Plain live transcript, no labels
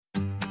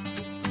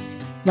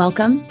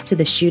Welcome to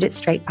the Shoot It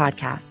Straight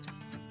podcast.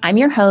 I'm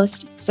your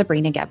host,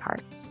 Sabrina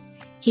Gebhardt.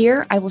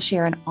 Here, I will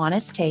share an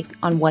honest take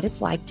on what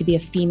it's like to be a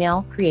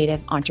female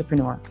creative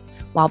entrepreneur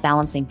while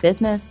balancing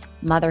business,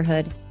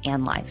 motherhood,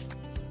 and life.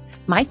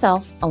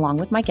 Myself, along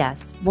with my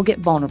guests, will get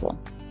vulnerable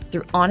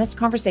through honest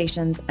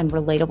conversations and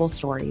relatable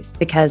stories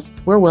because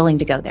we're willing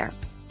to go there.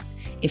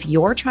 If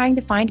you're trying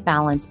to find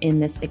balance in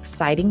this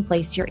exciting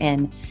place you're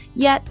in,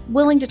 yet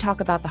willing to talk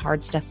about the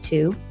hard stuff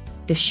too,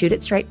 the Shoot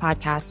It Straight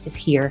podcast is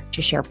here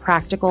to share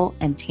practical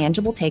and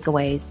tangible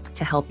takeaways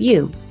to help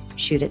you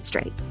shoot it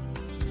straight.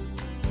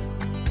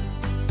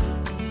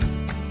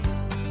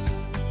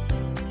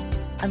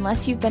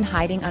 Unless you've been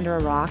hiding under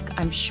a rock,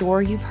 I'm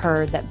sure you've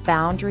heard that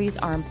boundaries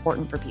are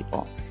important for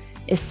people,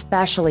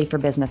 especially for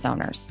business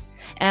owners.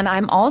 And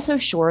I'm also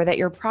sure that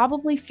you're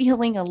probably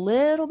feeling a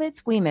little bit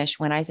squeamish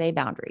when I say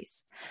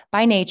boundaries.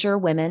 By nature,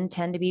 women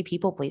tend to be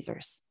people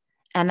pleasers.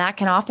 And that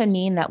can often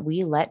mean that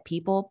we let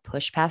people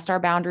push past our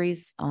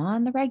boundaries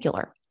on the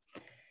regular.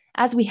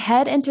 As we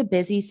head into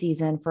busy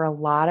season for a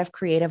lot of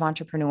creative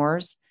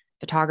entrepreneurs,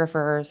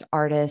 photographers,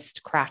 artists,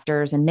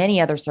 crafters, and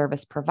many other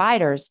service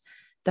providers,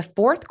 the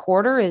fourth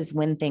quarter is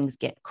when things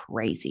get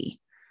crazy.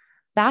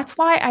 That's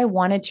why I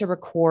wanted to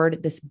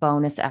record this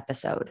bonus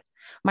episode.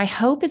 My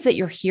hope is that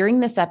you're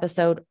hearing this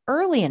episode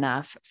early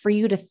enough for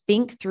you to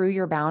think through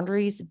your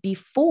boundaries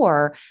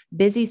before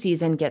busy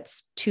season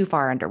gets too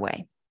far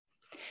underway.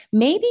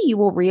 Maybe you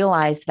will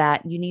realize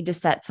that you need to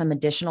set some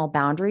additional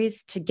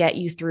boundaries to get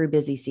you through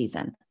busy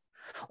season.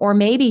 Or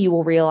maybe you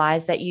will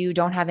realize that you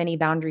don't have any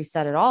boundaries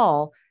set at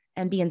all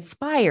and be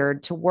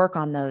inspired to work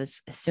on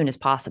those as soon as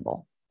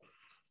possible.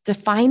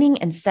 Defining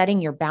and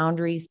setting your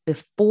boundaries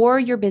before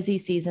your busy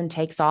season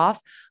takes off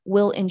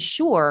will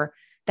ensure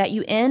that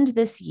you end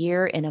this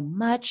year in a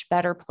much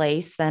better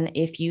place than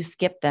if you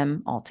skip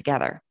them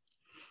altogether.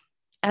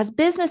 As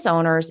business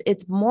owners,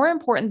 it's more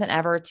important than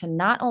ever to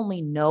not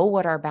only know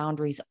what our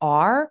boundaries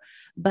are,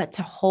 but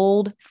to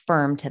hold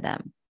firm to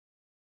them.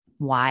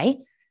 Why?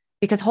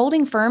 Because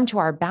holding firm to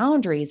our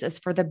boundaries is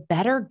for the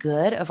better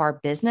good of our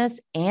business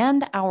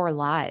and our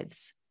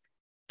lives.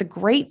 The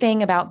great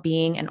thing about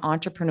being an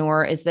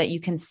entrepreneur is that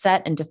you can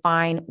set and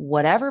define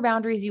whatever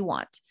boundaries you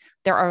want.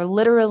 There are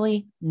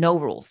literally no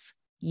rules.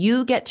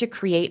 You get to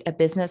create a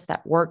business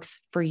that works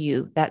for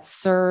you, that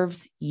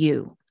serves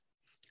you.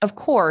 Of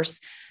course,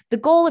 the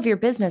goal of your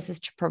business is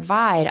to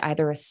provide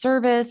either a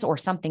service or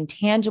something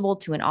tangible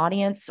to an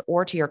audience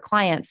or to your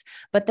clients,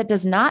 but that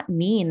does not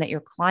mean that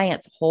your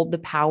clients hold the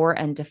power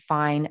and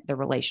define the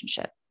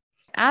relationship.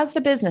 As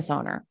the business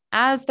owner,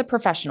 as the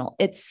professional,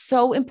 it's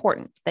so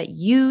important that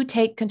you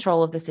take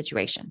control of the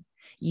situation.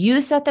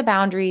 You set the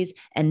boundaries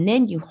and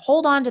then you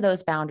hold on to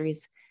those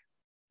boundaries.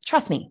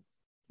 Trust me,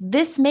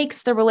 this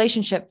makes the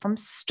relationship from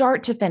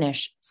start to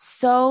finish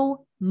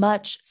so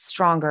much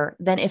stronger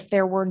than if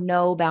there were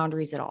no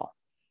boundaries at all.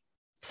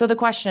 So the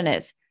question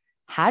is,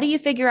 how do you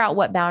figure out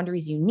what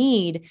boundaries you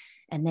need?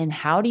 And then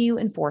how do you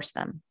enforce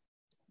them?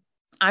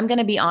 I'm going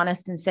to be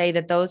honest and say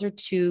that those are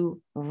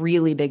two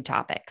really big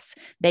topics.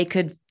 They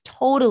could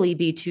totally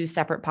be two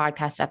separate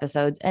podcast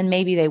episodes, and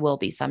maybe they will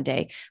be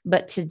someday.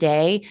 But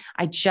today,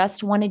 I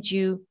just wanted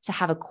you to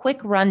have a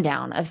quick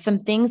rundown of some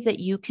things that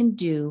you can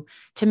do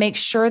to make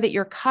sure that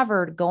you're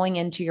covered going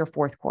into your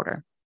fourth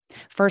quarter.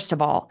 First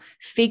of all,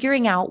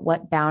 figuring out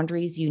what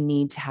boundaries you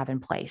need to have in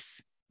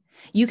place.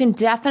 You can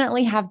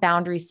definitely have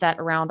boundaries set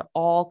around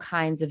all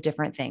kinds of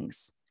different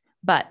things,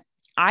 but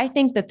I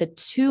think that the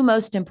two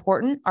most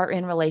important are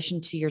in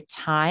relation to your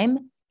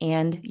time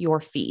and your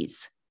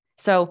fees.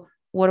 So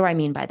what do I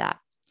mean by that?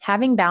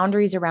 Having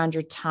boundaries around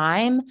your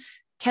time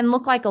can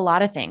look like a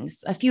lot of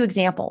things. A few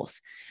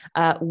examples: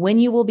 when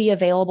you will be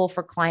available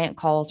for client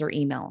calls or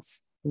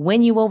emails,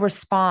 when you will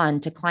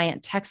respond to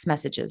client text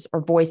messages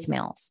or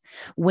voicemails,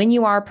 when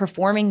you are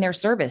performing their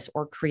service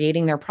or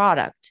creating their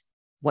product,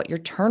 what your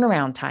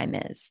turnaround time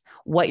is,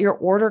 what your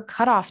order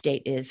cutoff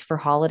date is for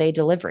holiday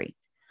delivery.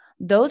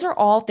 Those are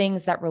all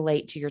things that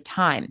relate to your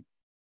time.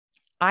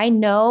 I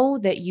know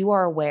that you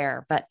are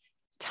aware, but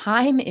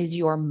time is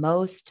your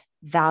most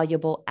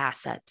valuable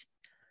asset.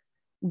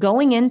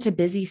 Going into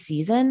busy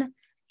season,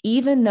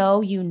 even though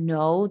you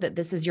know that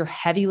this is your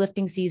heavy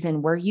lifting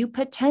season where you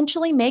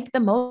potentially make the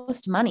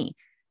most money,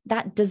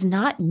 that does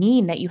not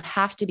mean that you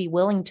have to be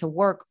willing to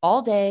work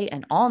all day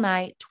and all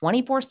night,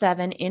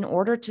 24/7 in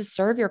order to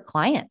serve your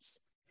clients.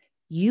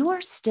 You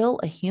are still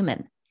a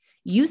human.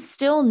 You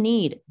still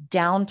need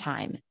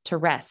downtime to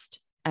rest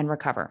and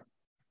recover.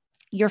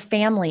 Your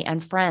family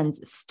and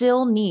friends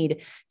still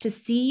need to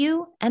see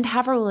you and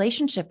have a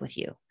relationship with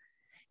you.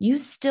 You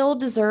still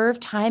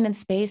deserve time and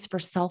space for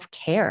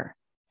self-care.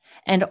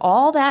 And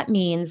all that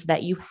means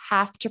that you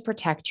have to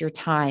protect your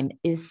time,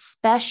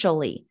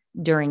 especially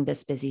during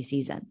this busy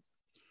season.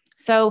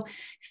 So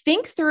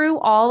think through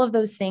all of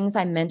those things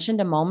I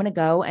mentioned a moment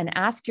ago and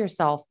ask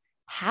yourself,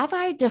 have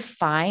I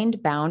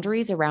defined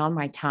boundaries around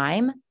my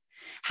time?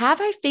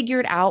 Have I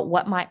figured out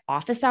what my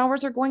office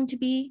hours are going to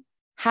be?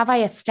 Have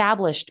I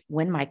established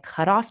when my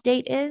cutoff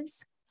date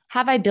is?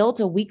 Have I built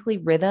a weekly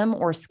rhythm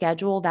or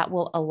schedule that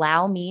will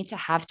allow me to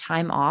have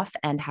time off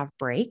and have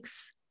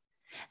breaks?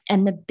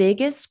 And the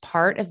biggest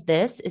part of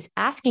this is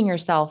asking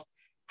yourself,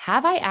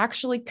 have I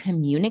actually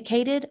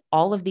communicated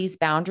all of these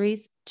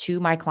boundaries to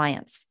my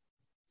clients?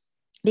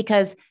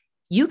 Because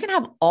you can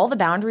have all the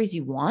boundaries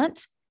you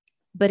want,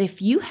 but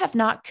if you have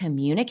not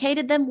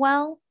communicated them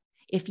well,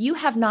 if you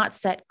have not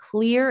set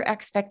clear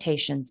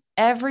expectations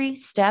every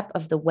step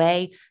of the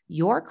way,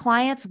 your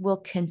clients will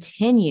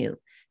continue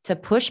to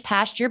push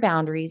past your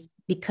boundaries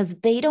because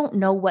they don't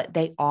know what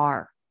they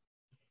are.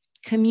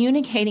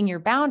 Communicating your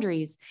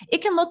boundaries, it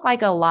can look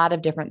like a lot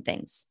of different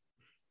things.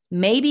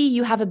 Maybe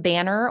you have a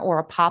banner or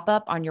a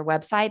pop-up on your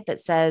website that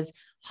says,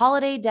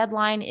 holiday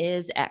deadline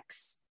is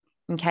X.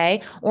 Okay.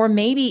 Or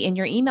maybe in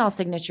your email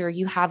signature,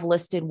 you have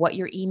listed what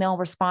your email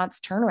response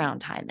turnaround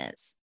time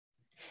is.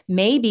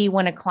 Maybe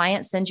when a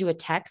client sends you a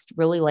text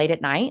really late at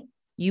night,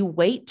 you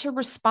wait to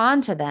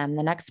respond to them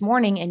the next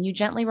morning and you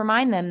gently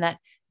remind them that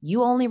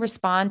you only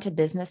respond to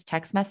business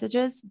text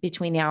messages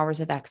between the hours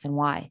of X and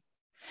Y.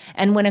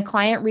 And when a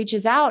client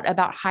reaches out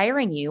about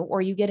hiring you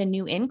or you get a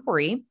new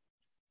inquiry,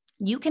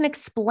 you can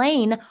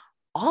explain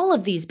all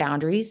of these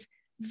boundaries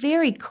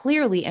very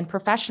clearly and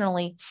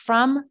professionally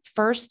from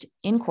first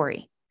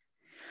inquiry.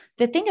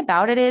 The thing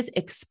about it is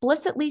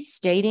explicitly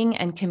stating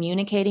and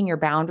communicating your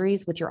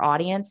boundaries with your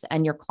audience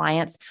and your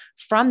clients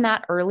from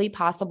that early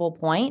possible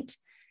point,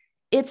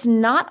 it's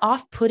not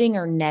off-putting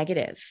or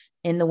negative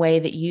in the way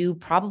that you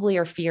probably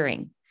are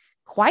fearing.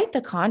 Quite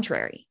the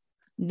contrary.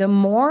 The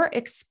more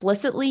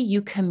explicitly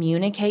you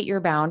communicate your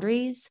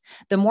boundaries,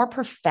 the more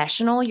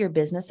professional your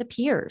business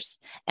appears.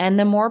 And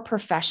the more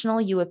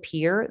professional you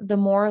appear, the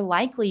more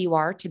likely you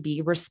are to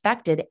be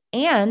respected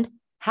and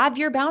have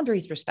your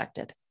boundaries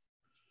respected.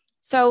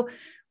 So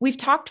we've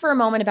talked for a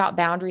moment about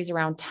boundaries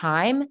around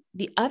time.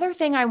 The other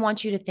thing I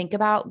want you to think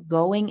about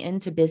going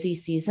into busy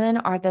season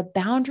are the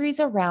boundaries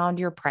around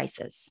your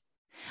prices.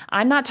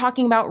 I'm not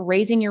talking about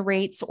raising your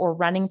rates or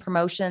running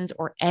promotions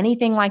or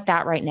anything like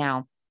that right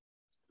now.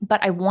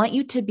 But I want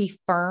you to be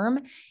firm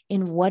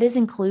in what is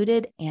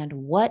included and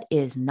what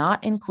is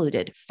not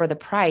included for the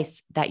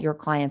price that your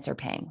clients are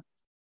paying.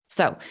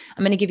 So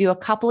I'm going to give you a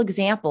couple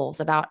examples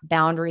about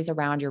boundaries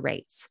around your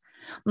rates.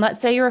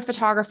 Let's say you're a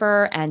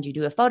photographer and you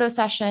do a photo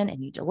session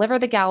and you deliver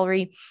the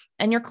gallery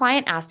and your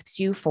client asks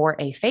you for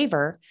a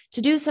favor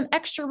to do some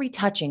extra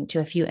retouching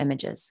to a few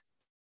images.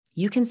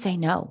 You can say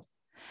no.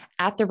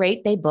 At the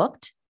rate they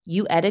booked,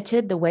 you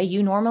edited the way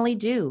you normally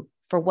do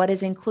for what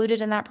is included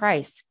in that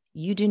price.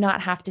 You do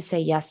not have to say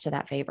yes to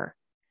that favor.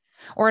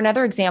 Or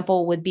another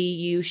example would be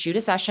you shoot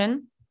a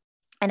session,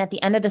 and at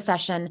the end of the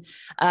session,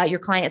 your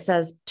client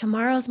says,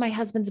 tomorrow's my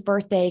husband's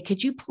birthday.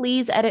 Could you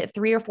please edit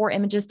 3 or 4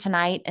 images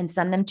tonight and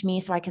send them to me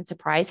so I can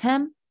surprise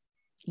him?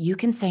 You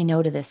can say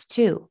no to this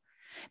too,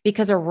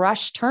 because a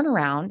rush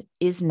turnaround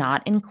is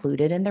not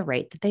included in the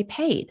rate that they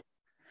paid.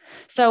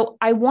 So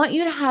I want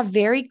you to have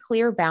very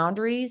clear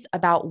boundaries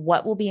about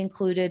what will be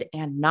included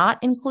and not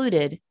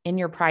included in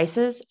your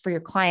prices for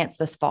your clients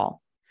this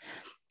fall.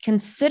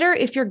 Consider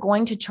if you're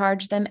going to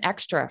charge them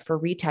extra for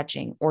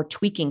retouching or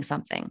tweaking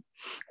something,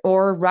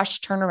 or rush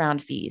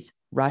turnaround fees,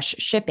 rush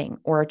shipping,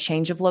 or a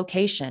change of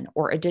location,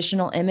 or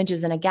additional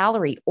images in a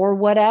gallery, or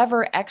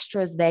whatever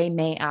extras they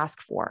may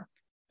ask for.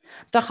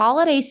 The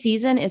holiday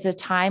season is a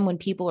time when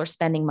people are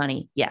spending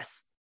money,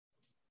 yes,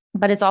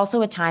 but it's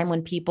also a time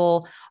when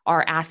people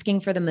are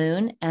asking for the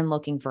moon and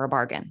looking for a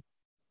bargain.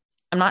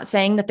 I'm not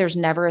saying that there's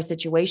never a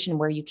situation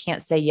where you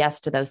can't say yes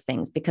to those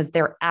things, because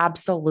there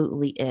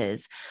absolutely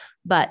is.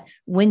 But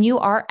when you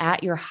are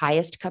at your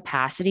highest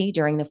capacity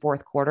during the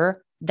fourth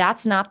quarter,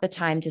 that's not the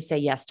time to say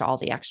yes to all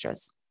the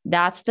extras.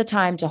 That's the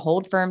time to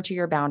hold firm to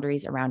your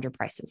boundaries around your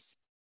prices.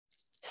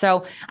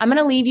 So I'm going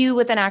to leave you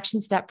with an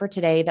action step for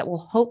today that will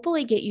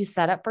hopefully get you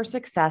set up for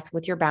success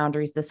with your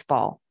boundaries this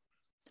fall.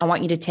 I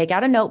want you to take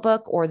out a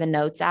notebook or the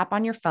Notes app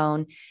on your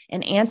phone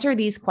and answer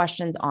these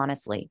questions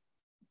honestly.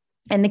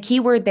 And the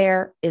key word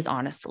there is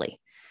honestly.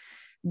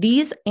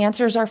 These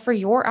answers are for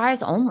your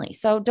eyes only.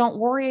 So don't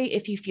worry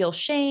if you feel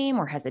shame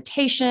or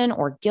hesitation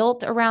or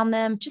guilt around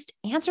them. Just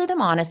answer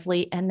them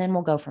honestly, and then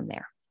we'll go from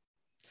there.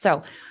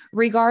 So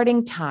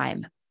regarding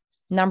time,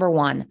 number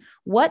 1,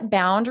 what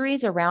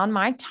boundaries around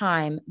my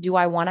time do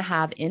I want to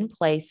have in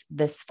place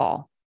this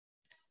fall?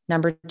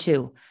 Number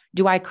 2,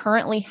 do I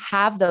currently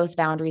have those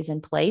boundaries in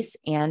place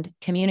and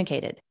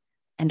communicated?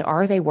 And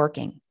are they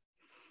working?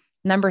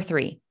 Number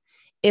 3,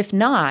 if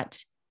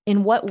not,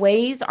 in what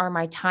ways are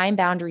my time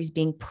boundaries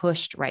being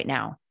pushed right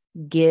now?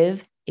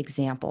 Give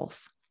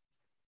examples.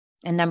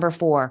 And number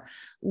 4,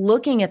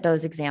 looking at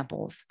those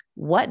examples,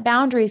 what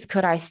boundaries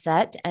could I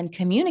set and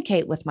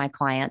communicate with my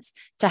clients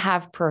to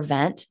have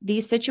prevent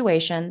these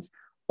situations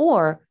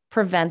or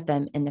prevent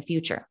them in the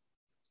future?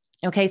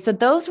 Okay, so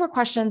those were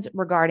questions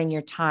regarding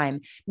your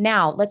time.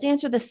 Now let's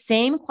answer the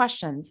same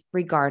questions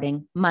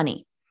regarding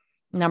money.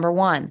 Number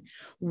 1,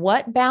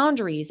 what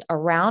boundaries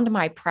around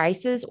my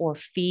prices or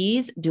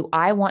fees do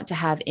I want to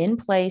have in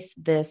place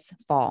this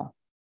fall?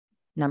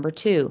 Number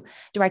 2,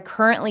 do I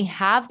currently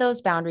have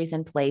those boundaries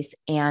in place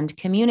and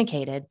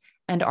communicated,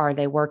 and are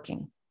they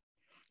working?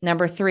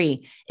 Number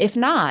 3, if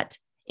not,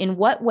 in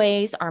what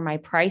ways are my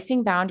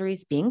pricing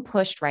boundaries being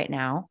pushed right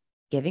now?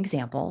 Give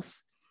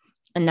examples.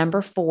 And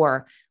number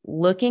 4,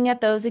 looking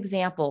at those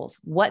examples,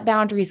 what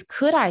boundaries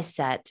could I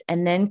set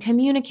and then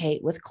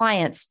communicate with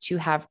clients to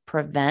have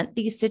prevent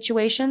these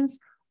situations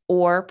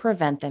or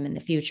prevent them in the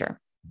future?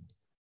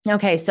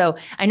 Okay, so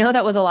I know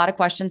that was a lot of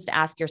questions to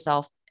ask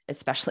yourself,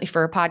 especially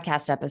for a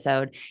podcast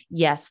episode.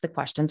 Yes, the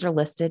questions are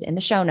listed in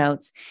the show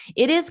notes.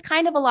 It is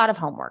kind of a lot of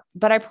homework,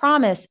 but I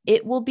promise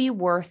it will be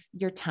worth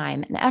your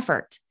time and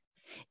effort.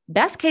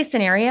 Best case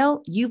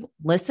scenario, you've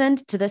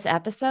listened to this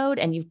episode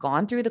and you've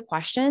gone through the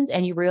questions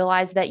and you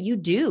realize that you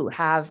do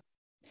have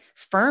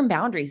firm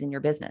boundaries in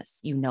your business.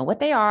 You know what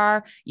they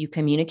are, you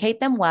communicate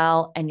them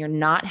well, and you're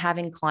not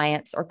having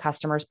clients or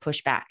customers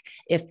push back.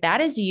 If that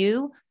is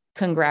you,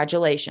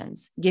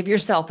 congratulations. Give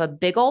yourself a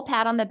big old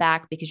pat on the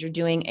back because you're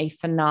doing a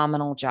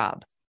phenomenal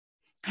job.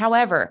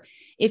 However,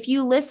 if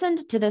you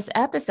listened to this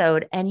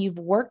episode and you've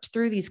worked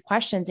through these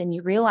questions and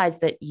you realize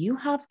that you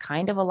have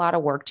kind of a lot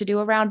of work to do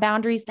around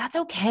boundaries, that's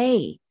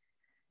okay.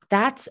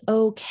 That's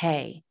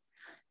okay.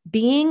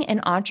 Being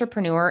an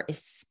entrepreneur,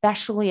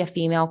 especially a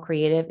female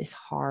creative, is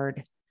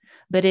hard,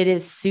 but it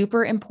is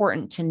super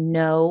important to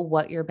know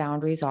what your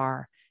boundaries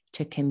are,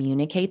 to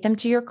communicate them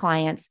to your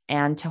clients,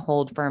 and to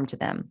hold firm to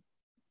them.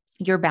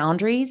 Your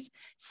boundaries,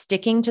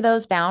 sticking to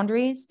those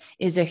boundaries,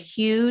 is a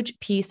huge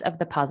piece of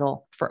the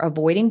puzzle for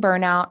avoiding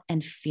burnout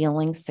and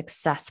feeling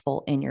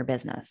successful in your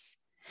business.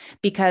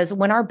 Because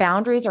when our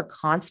boundaries are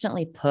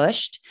constantly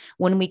pushed,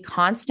 when we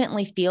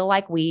constantly feel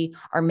like we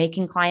are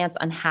making clients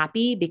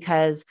unhappy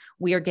because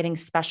we are getting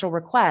special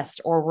requests,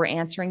 or we're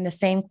answering the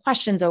same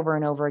questions over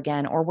and over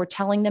again, or we're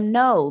telling them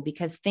no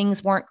because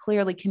things weren't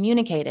clearly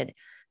communicated,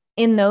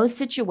 in those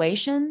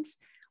situations,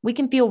 we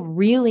can feel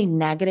really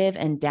negative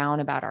and down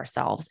about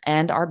ourselves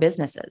and our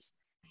businesses.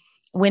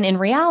 When in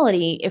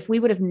reality, if we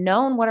would have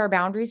known what our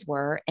boundaries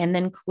were and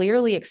then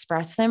clearly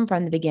expressed them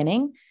from the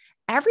beginning,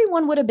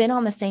 everyone would have been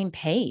on the same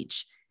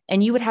page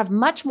and you would have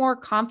much more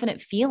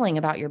confident feeling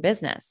about your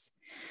business.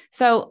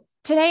 So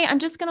today, I'm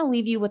just going to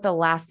leave you with a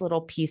last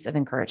little piece of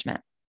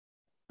encouragement.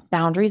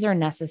 Boundaries are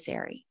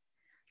necessary.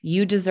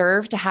 You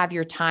deserve to have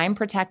your time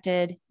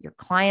protected. Your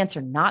clients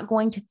are not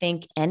going to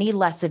think any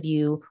less of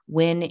you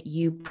when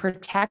you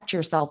protect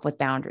yourself with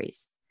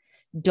boundaries.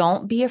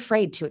 Don't be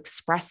afraid to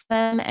express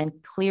them and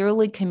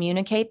clearly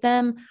communicate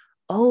them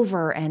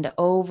over and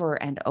over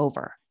and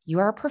over. You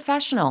are a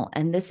professional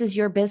and this is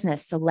your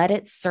business, so let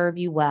it serve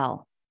you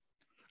well.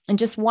 And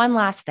just one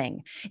last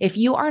thing. If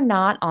you are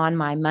not on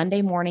my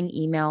Monday morning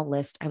email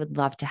list, I would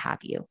love to have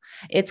you.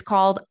 It's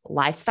called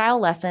Lifestyle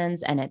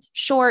Lessons, and it's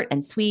short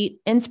and sweet,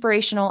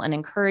 inspirational and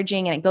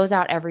encouraging, and it goes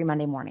out every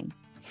Monday morning.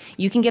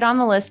 You can get on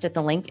the list at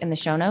the link in the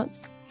show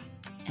notes,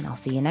 and I'll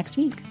see you next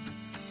week.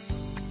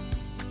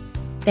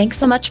 Thanks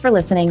so much for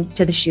listening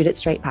to the Shoot It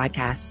Straight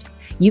podcast.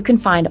 You can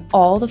find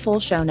all the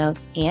full show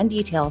notes and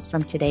details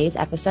from today's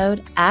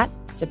episode at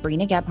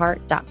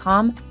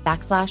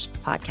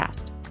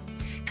sabrinagebhart.com/podcast.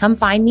 Come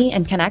find me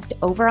and connect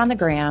over on the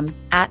gram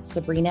at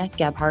Sabrina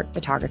Gebhart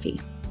Photography.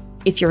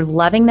 If you're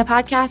loving the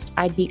podcast,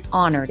 I'd be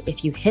honored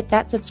if you hit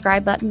that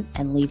subscribe button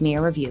and leave me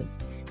a review.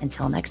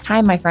 Until next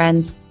time, my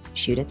friends,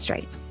 shoot it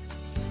straight.